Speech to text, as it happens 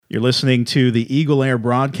You're listening to the Eagle Air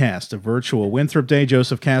broadcast of virtual Winthrop Day.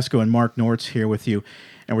 Joseph Casco and Mark Nortz here with you.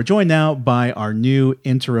 And we're joined now by our new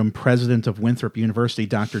interim president of Winthrop University,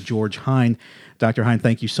 Dr. George Hein. Dr. Hein,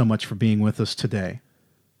 thank you so much for being with us today.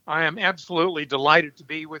 I am absolutely delighted to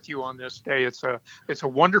be with you on this day. It's a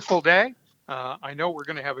wonderful day. I know we're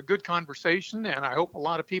going to have a good conversation, and I hope a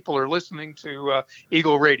lot of people are listening to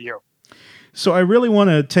Eagle Radio. So I really want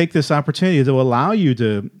to take this opportunity to allow you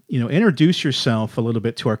to, introduce yourself a little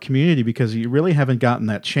bit to our community, because you really haven't gotten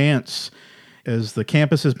that chance as the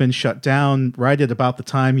campus has been shut down right at about the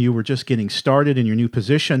time you were just getting started in your new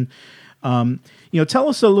position. Tell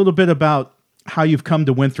us a little bit about how you've come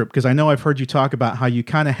to Winthrop, because I know I've heard you talk about how you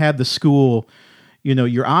kind of had the school,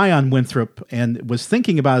 your eye on Winthrop and was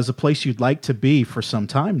thinking about it as a place you'd like to be for some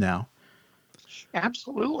time now.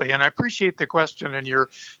 Absolutely, and I appreciate the question, and you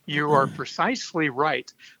are precisely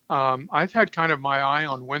right. I've had kind of my eye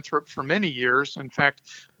on Winthrop for many years. In fact,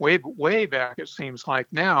 way back, it seems like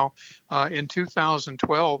now, in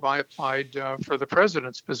 2012, I applied for the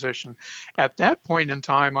president's position. At that point in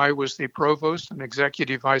time, I was the provost and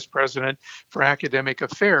executive vice president for academic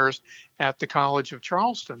affairs at the College of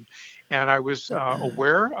Charleston. And I was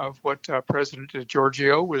aware of what President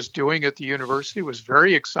DeGiorgio was doing at the university, was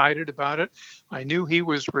very excited about it. I knew he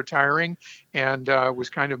was retiring and was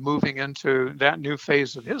kind of moving into that new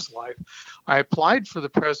phase of his life. I applied for the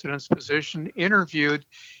president's position, interviewed,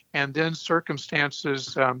 and then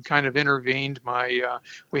circumstances kind of intervened.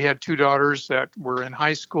 We had two daughters that were in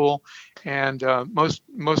high school, and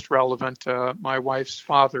most relevant, my wife's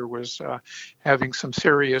father was having some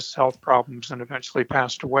serious health problems and eventually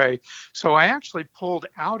passed away. So I actually pulled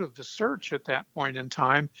out of the search at that point in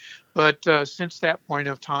time. But since that point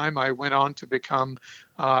of time, I went on to become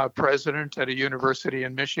president at a university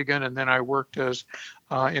in Michigan, and then I worked as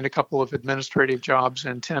in a couple of administrative jobs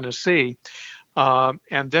in Tennessee.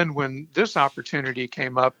 And then when this opportunity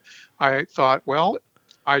came up, I thought, well,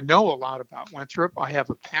 I know a lot about Winthrop. I have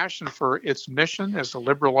a passion for its mission as a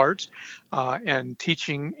liberal arts and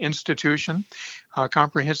teaching institution,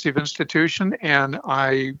 comprehensive institution. And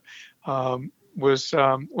I was,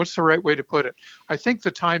 what's the right way to put it? I think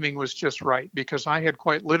the timing was just right, because I had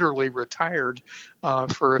quite literally retired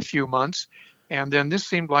for a few months. And then this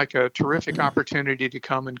seemed like a terrific opportunity to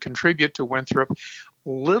come and contribute to Winthrop.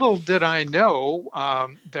 Little did I know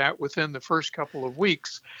that within the first couple of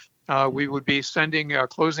weeks, we would be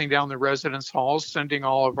closing down the residence halls, sending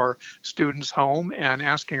all of our students home, and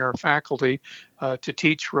asking our faculty to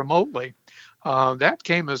teach remotely. That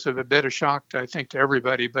came as a bit of shock, I think, to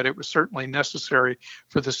everybody, but it was certainly necessary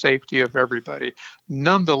for the safety of everybody.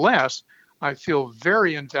 Nonetheless, I feel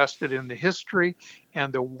very invested in the history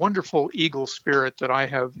and the wonderful Eagle spirit that I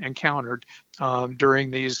have encountered during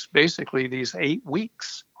these 8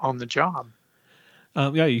 weeks on the job.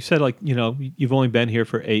 You said you've only been here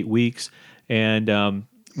for 8 weeks, and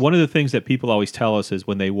one of the things that people always tell us is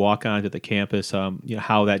when they walk onto the campus,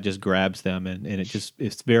 how that just grabs them, and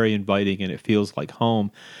it's very inviting and it feels like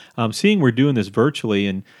home. Seeing we're doing this virtually,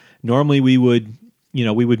 and normally we would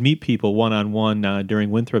meet people one-on-one during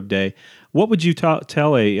Winthrop Day. What would you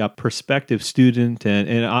tell a prospective student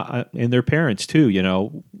and their parents too?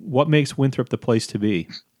 What makes Winthrop the place to be?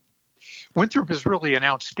 Winthrop is really an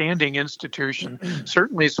outstanding institution.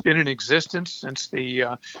 Certainly, it's been in existence since the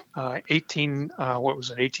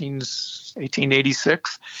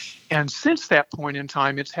 1886. And since that point in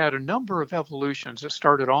time, it's had a number of evolutions. It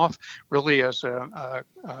started off really as a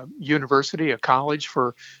university, a college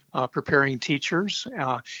for preparing teachers.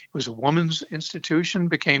 It was a women's institution,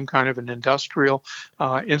 became kind of an industrial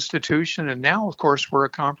institution. And now, of course, we're a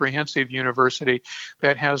comprehensive university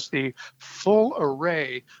that has the full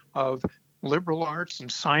array of liberal arts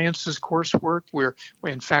and sciences coursework, where,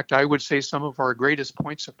 in fact, I would say some of our greatest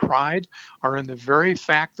points of pride are in the very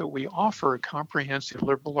fact that we offer a comprehensive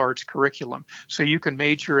liberal arts curriculum. So you can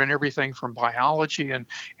major in everything from biology and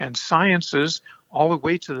sciences all the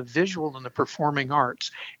way to the visual and the performing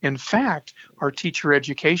arts. In fact, our teacher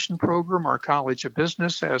education program, our College of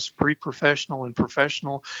Business has pre-professional and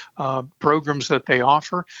professional programs that they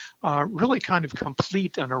offer, really kind of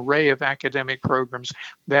complete an array of academic programs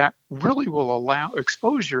that really will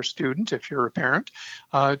expose your student, if you're a parent,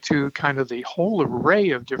 to kind of the whole array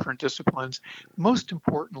of different disciplines. Most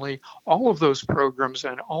importantly, all of those programs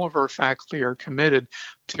and all of our faculty are committed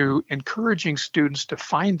to encouraging students to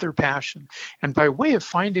find their passion. And by way of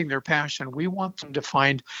finding their passion, we want them to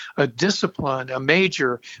find a discipline, a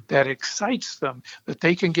major that excites them, that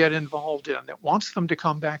they can get involved in, that wants them to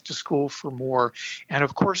come back to school for more. And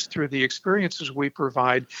of course, through the experiences we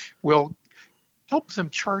provide, we'll help them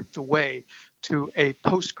chart the way to a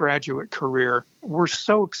postgraduate career. We're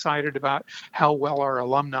so excited about how well our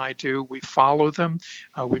alumni do. We follow them,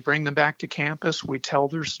 we bring them back to campus, we tell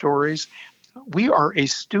their stories. We are a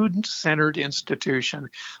student-centered institution.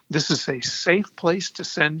 This is a safe place to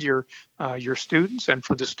send your students, and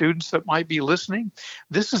for the students that might be listening,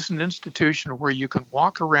 this is an institution where you can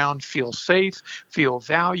walk around, feel safe, feel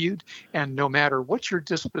valued, and no matter what your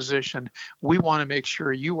disposition, we want to make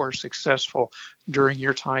sure you are successful during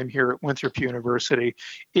your time here at Winthrop University.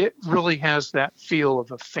 It really has that feel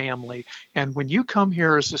of a family, and when you come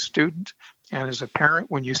here as a student and as a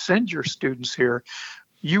parent, when you send your students here,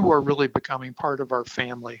 you are really becoming part of our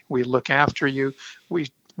family. We look after you,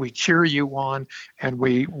 we cheer you on, and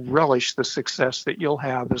we relish the success that you'll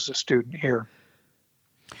have as a student here.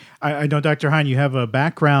 I know, Dr. Hein, you have a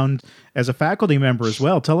background as a faculty member as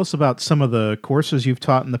well. Tell us about some of the courses you've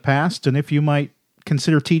taught in the past, and if you might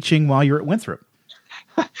consider teaching while you're at Winthrop.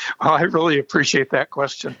 Well, I really appreciate that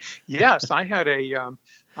question. Yes, I had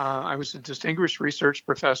I was a distinguished research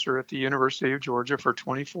professor at the University of Georgia for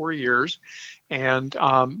 24 years, and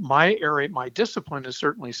my discipline is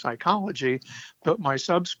certainly psychology, but my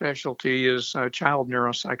subspecialty is child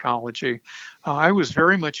neuropsychology. I was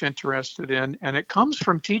very much interested in, and it comes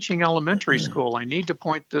from teaching elementary school. I need to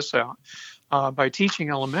point this out. By teaching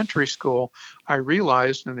elementary school, I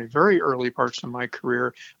realized in the very early parts of my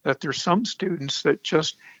career that there's some students that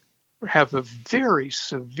just have a very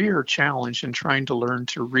severe challenge in trying to learn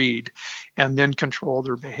to read and then control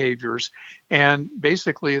their behaviors. And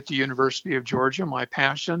basically at the University of Georgia, my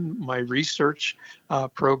passion, my research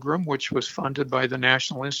program, which was funded by the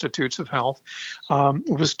National Institutes of Health,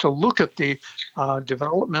 was to look at the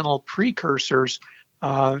developmental precursors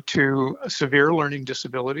to severe learning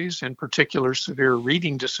disabilities, in particular severe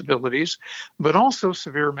reading disabilities, but also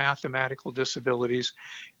severe mathematical disabilities,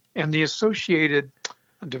 and the associated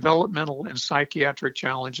developmental and psychiatric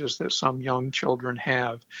challenges that some young children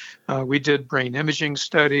have. We did brain imaging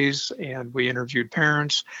studies, and we interviewed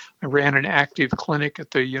parents. I ran an active clinic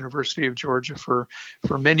at the University of Georgia for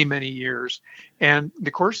many, many years. And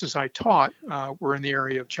the courses I taught were in the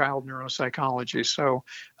area of child neuropsychology. So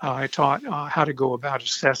I taught how to go about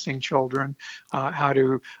assessing children, how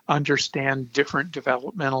to understand different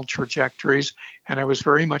developmental trajectories. And I was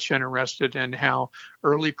very much interested in how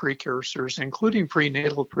early precursors, including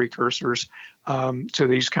prenatal precursors to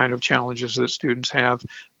these kind of challenges that students have,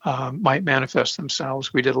 might manifest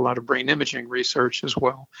themselves. We did a lot of brain imaging research as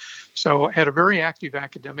well. So I had a very active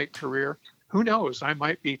academic career. Who knows, I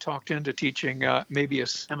might be talked into teaching maybe a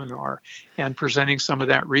seminar and presenting some of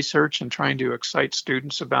that research and trying to excite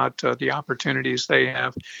students about the opportunities they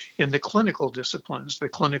have in the clinical disciplines, the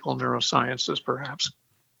clinical neurosciences perhaps.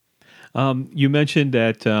 You mentioned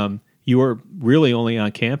that you were really only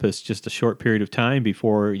on campus just a short period of time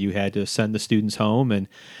before you had to send the students home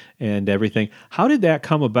and everything. How did that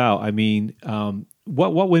come about? I mean,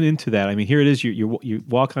 what went into that? I mean, here it is. You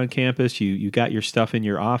walk on campus. You got your stuff in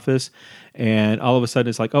your office, and all of a sudden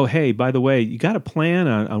it's like, oh, hey, by the way, you got a plan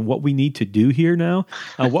on what we need to do here now.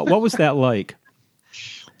 What was that like?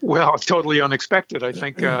 Well, totally unexpected, I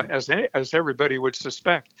think, as everybody would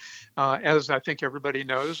suspect. As I think everybody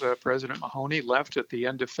knows, President Mahoney left at the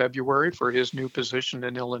end of February for his new position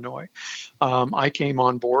in Illinois. I came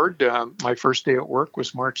on board. My first day at work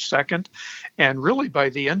was March 2nd. And really, by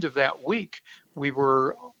the end of that week, we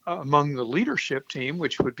were among the leadership team,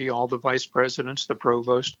 which would be all the vice presidents, the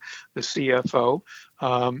provost, the CFO.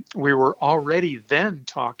 We were already then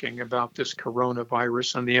talking about this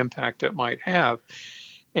coronavirus and the impact it might have.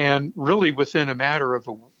 And really, within a matter of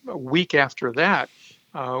a week after that,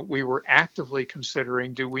 we were actively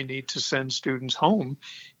considering, do we need to send students home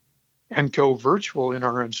and go virtual in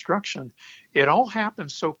our instruction? It all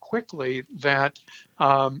happened so quickly that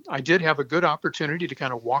I did have a good opportunity to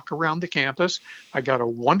kind of walk around the campus. I got a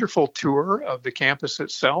wonderful tour of the campus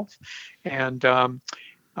itself. And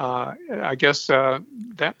I guess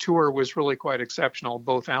that tour was really quite exceptional.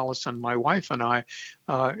 Both Allison, my wife, and I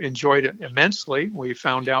enjoyed it immensely. We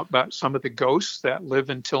found out about some of the ghosts that live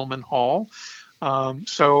in Tillman Hall.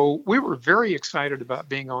 So we were very excited about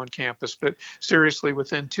being on campus, but seriously,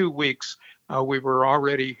 within 2 weeks, we were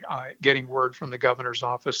already getting word from the governor's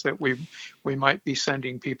office that we might be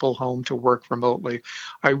sending people home to work remotely.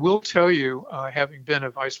 I will tell you, having been a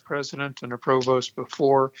vice president and a provost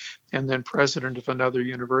before, and then president of another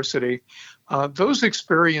university, those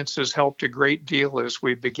experiences helped a great deal as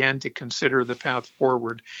we began to consider the path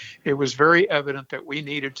forward. It was very evident that we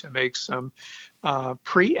needed to make some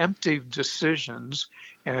preemptive decisions,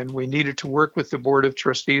 and we needed to work with the Board of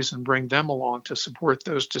Trustees and bring them along to support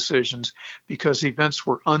those decisions because events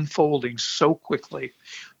were unfolding so quickly.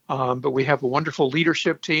 But we have a wonderful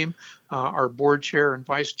leadership team. Our board chair and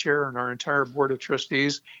vice chair and our entire board of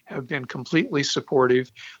trustees have been completely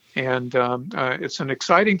supportive. And it's an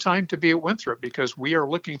exciting time to be at Winthrop because we are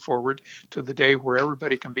looking forward to the day where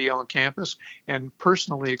everybody can be on campus and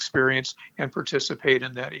personally experience and participate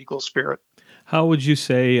in that Eagle spirit. How would you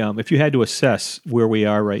say, if you had to assess where we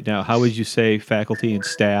are right now, how would you say faculty and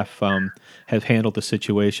staff have handled the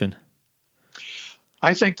situation?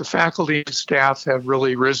 I think the faculty and staff have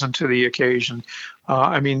really risen to the occasion.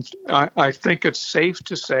 I think it's safe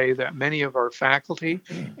to say that many of our faculty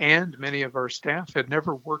and many of our staff had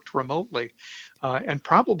never worked remotely and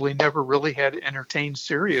probably never really had entertained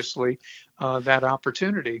seriously that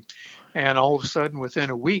opportunity. And all of a sudden, within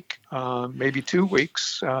a week, maybe 2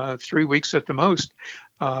 weeks, 3 weeks at the most,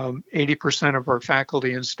 80% of our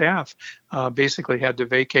faculty and staff basically had to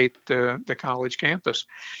vacate the college campus.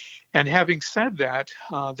 And having said that,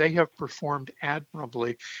 they have performed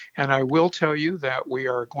admirably. And I will tell you that we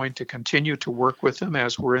are going to continue to work with them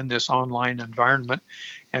as we're in this online environment.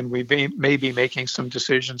 And we may be making some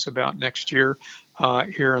decisions about next year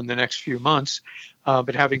here in the next few months.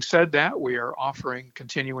 But having said that, we are offering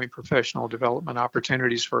continuing professional development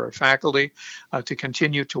opportunities for our faculty to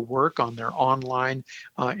continue to work on their online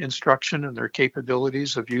instruction and their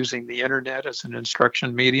capabilities of using the internet as an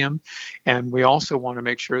instruction medium. And we also want to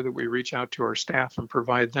make sure that we reach out to our staff and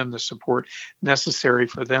provide them the support necessary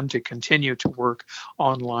for them to continue to work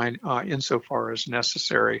online insofar as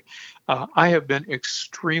necessary. I have been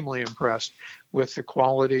extremely impressed with the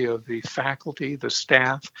quality of the faculty, the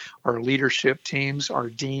staff, our leadership teams, our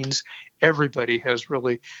deans. Everybody has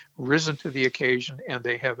really risen to the occasion and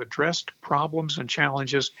they have addressed problems and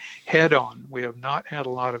challenges head on. We have not had a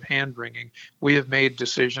lot of hand wringing. We have made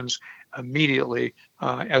decisions immediately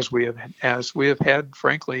as we have had,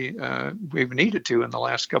 frankly, we've needed to in the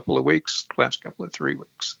last couple of 3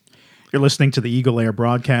 weeks. You're listening to the Eagle Air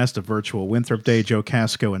broadcast of Virtual Winthrop Day. Joe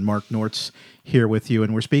Casco and Mark Nortz here with you,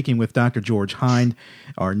 and we're speaking with Dr. George Hind,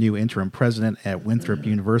 our new interim president at Winthrop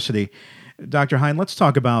University. Dr. Hind, let's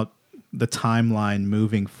talk about the timeline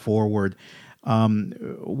moving forward.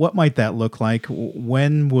 What might that look like?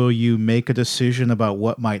 When will you make a decision about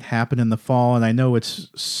what might happen in the fall? And I know it's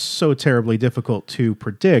so terribly difficult to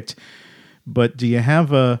predict, but do you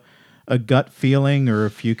have a gut feeling, or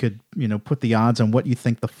if you could, put the odds on what you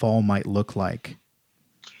think the fall might look like?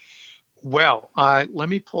 Well, let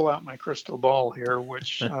me pull out my crystal ball here,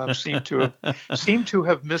 which seem to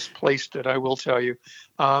have misplaced it. I will tell you.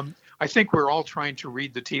 I think we're all trying to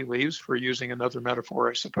read the tea leaves, for using another metaphor,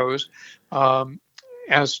 I suppose,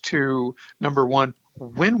 as to, number one,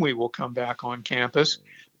 when we will come back on campus,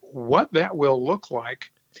 what that will look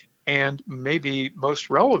like, and maybe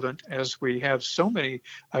most relevant, as we have so many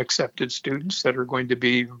accepted students that are going to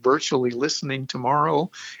be virtually listening tomorrow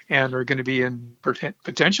and are going to be in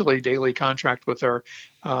potentially daily contact with our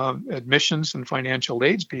admissions and financial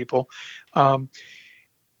aids people.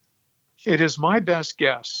 It is my best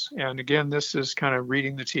guess, and again, this is kind of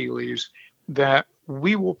reading the tea leaves, that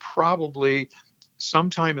we will probably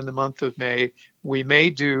sometime in the month of May, we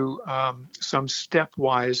may do some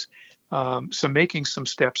stepwise making some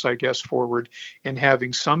steps, I guess, forward in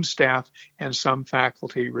having some staff and some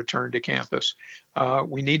faculty return to campus.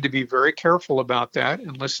 We need to be very careful about that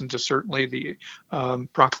and listen to certainly the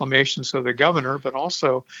proclamations of the governor, but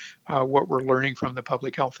also what we're learning from the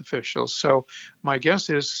public health officials. So my guess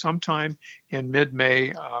is sometime in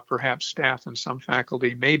mid-May, perhaps staff and some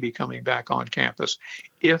faculty may be coming back on campus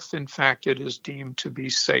if, in fact, it is deemed to be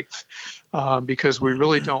safe, because we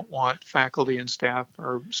really don't want faculty and staff,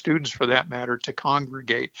 or students for that matter, to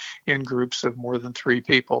congregate in groups of more than 3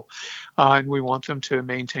 people. And we want them to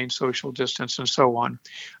maintain social distance and so on.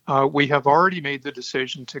 We have already made the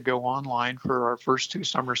decision to go online for our first 2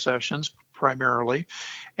 summer sessions primarily.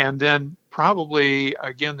 And then probably,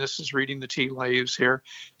 again, this is reading the tea leaves here,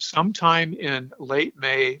 sometime in late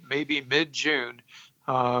May, maybe mid-June,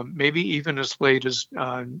 maybe even as late as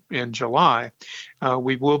in July,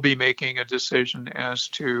 we will be making a decision as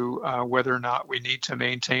to whether or not we need to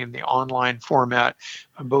maintain the online format,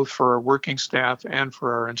 both for our working staff and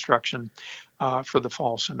for our instruction for the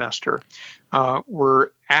fall semester. We're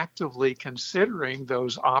actively considering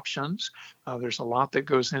those options. There's a lot that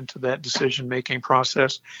goes into that decision-making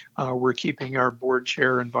process. We're keeping our board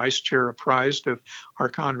chair and vice chair apprised of our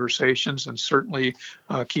conversations, and certainly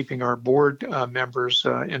keeping our board members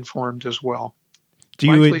informed as well. Do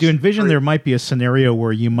you envision there might be a scenario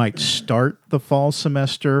where you might start the fall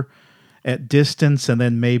semester at distance and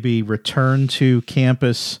then maybe return to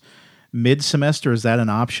campus mid-semester? Is that an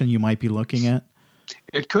option you might be looking at?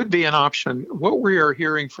 It could be an option. What we are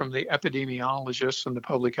hearing from the epidemiologists and the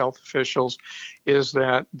public health officials is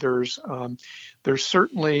that there's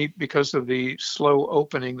certainly, because of the slow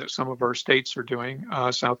opening that some of our states are doing,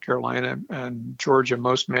 South Carolina and Georgia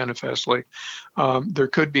most manifestly, there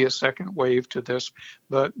could be a second wave to this.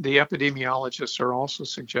 But the epidemiologists are also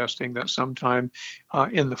suggesting that sometime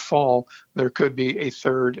in the fall, there could be a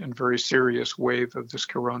third and very serious wave of this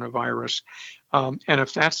coronavirus. And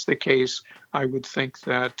if that's the case, I would think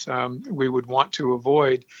that we would want to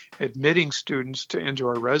avoid admitting students into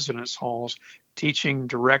our residence halls, teaching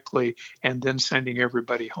directly, and then sending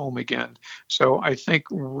everybody home again. So I think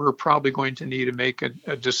we're probably going to need to make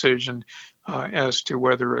a decision as to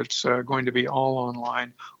whether it's going to be all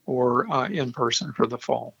online or in person for the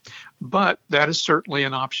fall. But that is certainly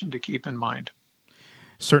an option to keep in mind.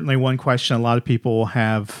 Certainly one question a lot of people will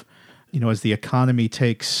have, as the economy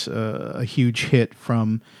takes a huge hit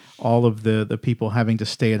from all of the people having to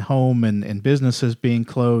stay at home and businesses being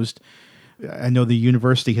closed. I know the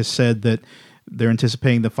university has said that they're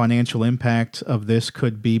anticipating the financial impact of this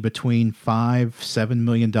could be between $5-7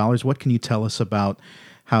 million. What can you tell us about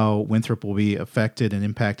how Winthrop will be affected and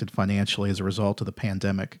impacted financially as a result of the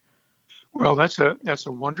pandemic? Well, that's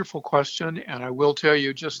a wonderful question, and I will tell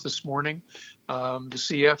you, just this morning, the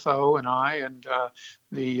CFO and I and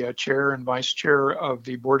the chair and vice chair of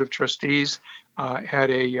the Board of Trustees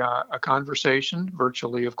had a conversation,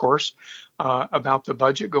 virtually, of course, about the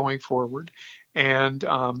budget going forward, and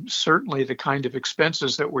certainly the kind of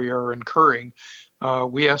expenses that we are incurring.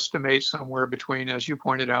 We estimate somewhere between, as you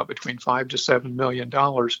pointed out, between $5 to $7 million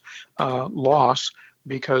loss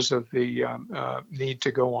because of the need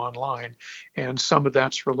to go online. And some of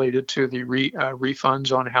that's related to the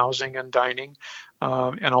refunds on housing and dining,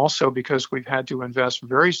 and also because we've had to invest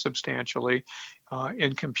very substantially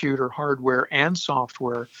in computer hardware and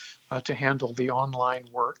software to handle the online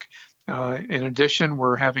work. In addition,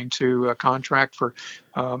 we're having to contract for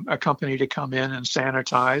a company to come in and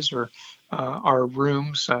sanitize our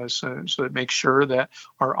rooms so that makes sure that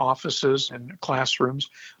our offices and classrooms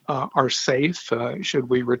are safe should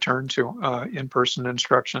we return to in-person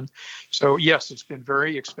instruction. So yes, it's been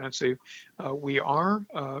very expensive. We are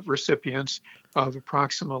recipients of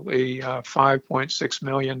approximately $5.6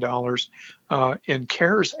 million in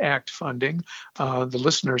CARES Act funding. The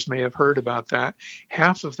listeners may have heard about that.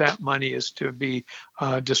 Half of that money is to be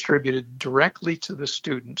distributed directly to the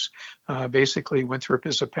students. Basically, Winthrop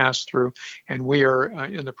is a pass-through, and we are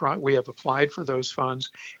we have applied for those funds,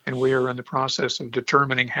 and we are in the process of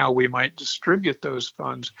determining how we might distribute those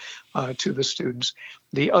funds to the students.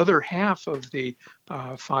 The other half of the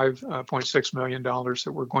 $5.6 million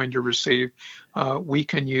that we're going to receive, we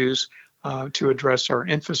can use to address our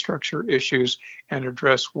infrastructure issues and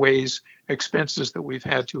address expenses that we've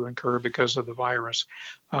had to incur because of the virus.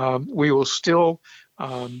 We will still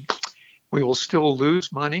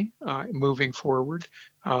lose money moving forward.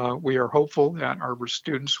 We are hopeful that our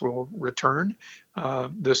students will return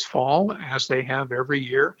this fall, as they have every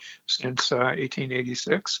year since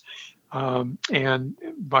 1886. And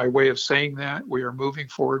by way of saying that, we are moving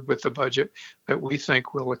forward with the budget that we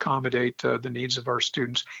think will accommodate the needs of our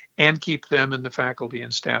students and keep them and the faculty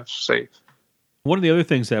and staff safe. One of the other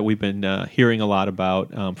things that we've been hearing a lot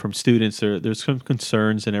about from students, there's some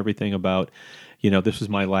concerns and everything about, this was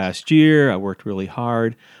my last year, I worked really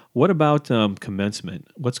hard. What about commencement?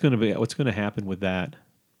 What's going to happen with that?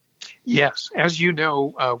 Yes, as you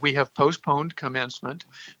know, we have postponed commencement.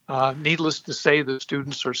 Needless to say, the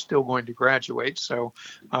students are still going to graduate. So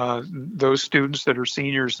those students that are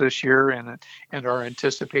seniors this year and are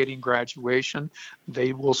anticipating graduation,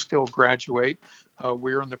 they will still graduate.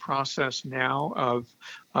 We're in the process now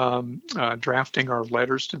of drafting our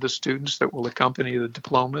letters to the students that will accompany the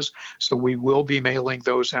diplomas. So we will be mailing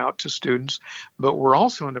those out to students. But we're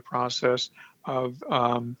also in the process of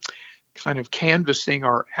kind of canvassing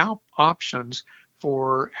our options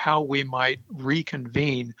for how we might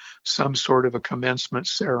reconvene some sort of a commencement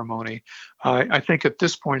ceremony. I think at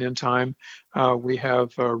this point in time, we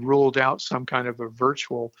have ruled out some kind of a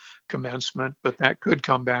virtual commencement, but that could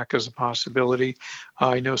come back as a possibility.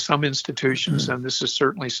 I know some institutions, and this is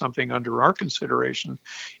certainly something under our consideration,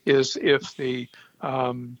 is if it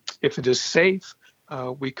is safe,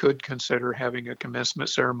 we could consider having a commencement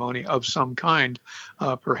ceremony of some kind,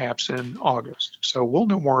 perhaps in August. So we'll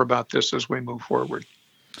know more about this as we move forward.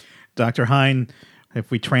 Dr. Hein, if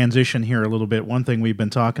we transition here a little bit, one thing we've been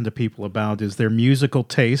talking to people about is their musical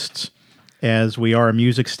tastes, as we are a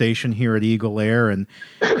music station here at Eagle Air, and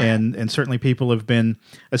certainly people have been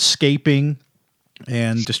escaping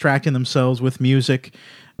and distracting themselves with music.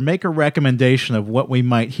 Make a recommendation of what we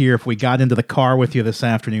might hear if we got into the car with you this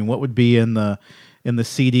afternoon. What would be in the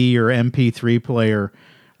CD or MP3 player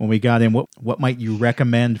when we got in? What might you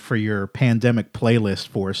recommend for your pandemic playlist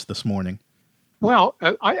for us this morning? Well,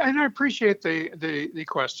 I appreciate the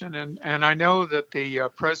question, and I know that the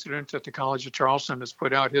president at the College of Charleston has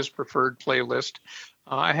put out his preferred playlist.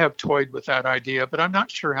 I have toyed with that idea, but I'm not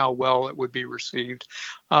sure how well it would be received.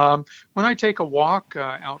 When I take a walk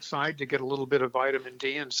outside to get a little bit of vitamin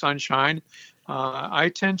D and sunshine, I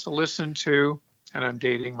tend to listen to, and I'm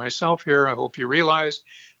dating myself here, I hope you realize,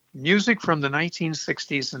 music from the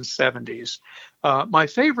 1960s and 70s. My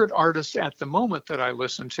favorite artist at the moment that I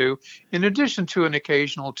listen to, in addition to an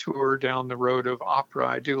occasional tour down the road of opera,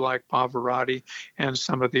 I do like Pavarotti and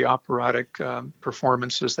some of the operatic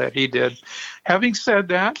performances that he did. Having said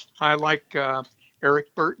that, I like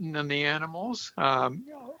Eric Burton and the Animals.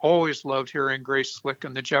 Always loved hearing Grace Slick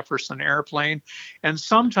and the Jefferson Airplane. And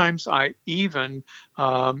sometimes I even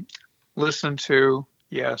listen to,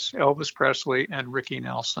 yes, Elvis Presley and Ricky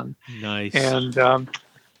Nelson. Nice. And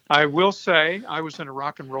I will say I was in a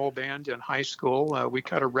rock and roll band in high school. We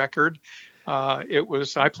cut a record.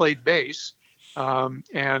 I played bass,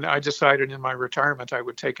 and I decided in my retirement I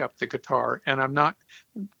would take up the guitar. And I'm not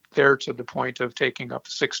there to the point of taking up a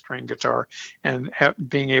 6-string guitar and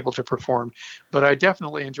being able to perform. But I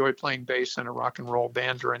definitely enjoyed playing bass in a rock and roll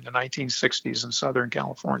band during the 1960s in Southern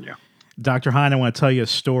California. Dr. Hine, I want to tell you a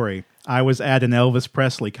story. I was at an Elvis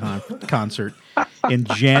Presley concert in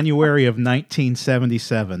January of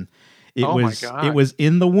 1977. It was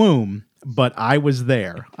in the womb, but I was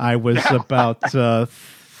there. I was about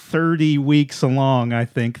 30 weeks along, I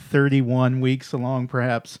think, 31 weeks along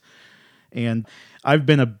perhaps. And I've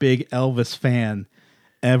been a big Elvis fan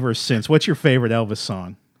ever since. What's your favorite Elvis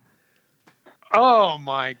song? Oh,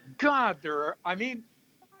 my God.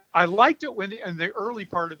 I liked it when in the early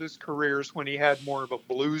part of his careers when he had more of a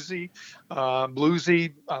bluesy,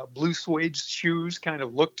 blue suede shoes kind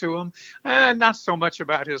of look to him, and not so much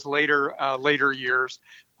about his later years.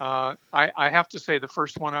 I have to say the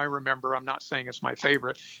first one I remember, I'm not saying it's my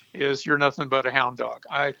favorite, is "You're Nothing But a Hound Dog."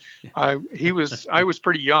 I was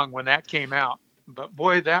pretty young when that came out, but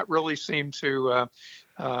boy, that really seemed to.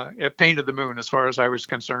 It painted the moon as far as I was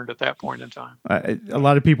concerned at that point in time. A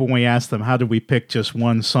lot of people, when we ask them, how do we pick just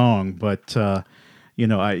one song? But, you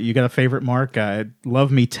got a favorite, Mark?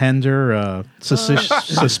 Love Me Tender,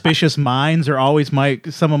 Suspicious Minds are always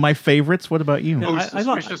some of my favorites. What about you?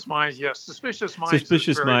 Suspicious Minds, yes. Suspicious Minds.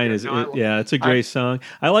 Suspicious Mind it's a great song.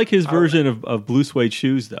 I like his version of Blue Suede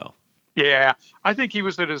Shoes, though. Yeah, I think he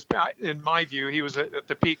was in my view, he was at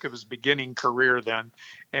the peak of his beginning career then,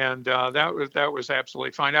 and that was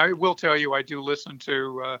absolutely fine. I will tell you, I do listen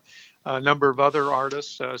to a number of other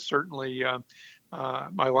artists. Certainly,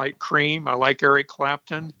 I like Cream. I like Eric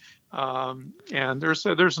Clapton, and there's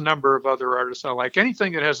a number of other artists I like.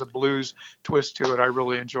 Anything that has a blues twist to it, I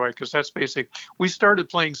really enjoy, because that's basic. We started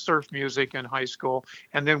playing surf music in high school,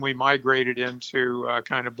 and then we migrated into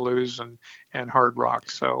kind of blues and hard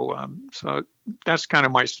rock. So that's kind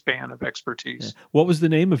of my span of expertise. Yeah. What was the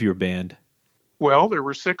name of your band? Well, there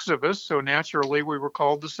were 6 of us, so naturally we were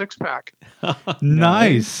called the Six Pack.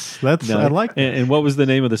 Nice. I like that. And what was the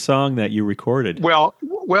name of the song that you recorded? Well,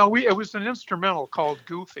 it was an instrumental called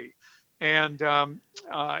Goofy. And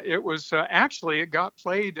it was it got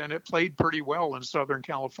played, and it played pretty well in Southern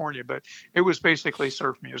California, but it was basically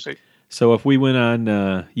surf music. So if we went on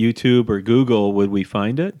YouTube or Google, would we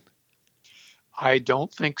find it? I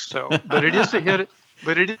don't think so, but it is a hit.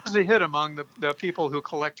 But it is a hit among the people who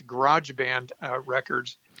collect GarageBand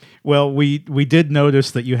records. Well, we did notice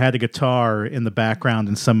that you had a guitar in the background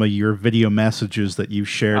in some of your video messages that you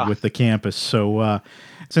shared with the campus. So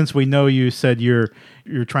since we know you said you're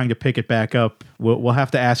trying to pick it back up, we'll have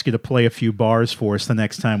to ask you to play a few bars for us the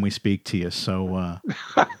next time we speak to you. So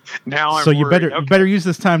now I'm so you worried. better use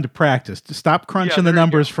this time to practice. To stop crunching the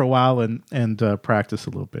numbers for a while and practice a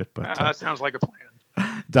little bit. But that sounds like a plan.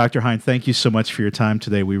 Dr. Hine, thank you so much for your time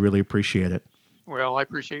today. We really appreciate it. Well, I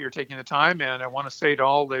appreciate your taking the time, and I want to say to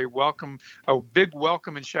all a big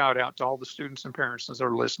welcome and shout out to all the students and parents that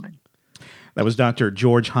are listening. That was Dr.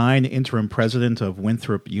 George Hine, interim president of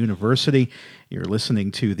Winthrop University. You're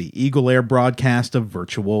listening to the Eagle Air broadcast of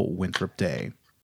Virtual Winthrop Day.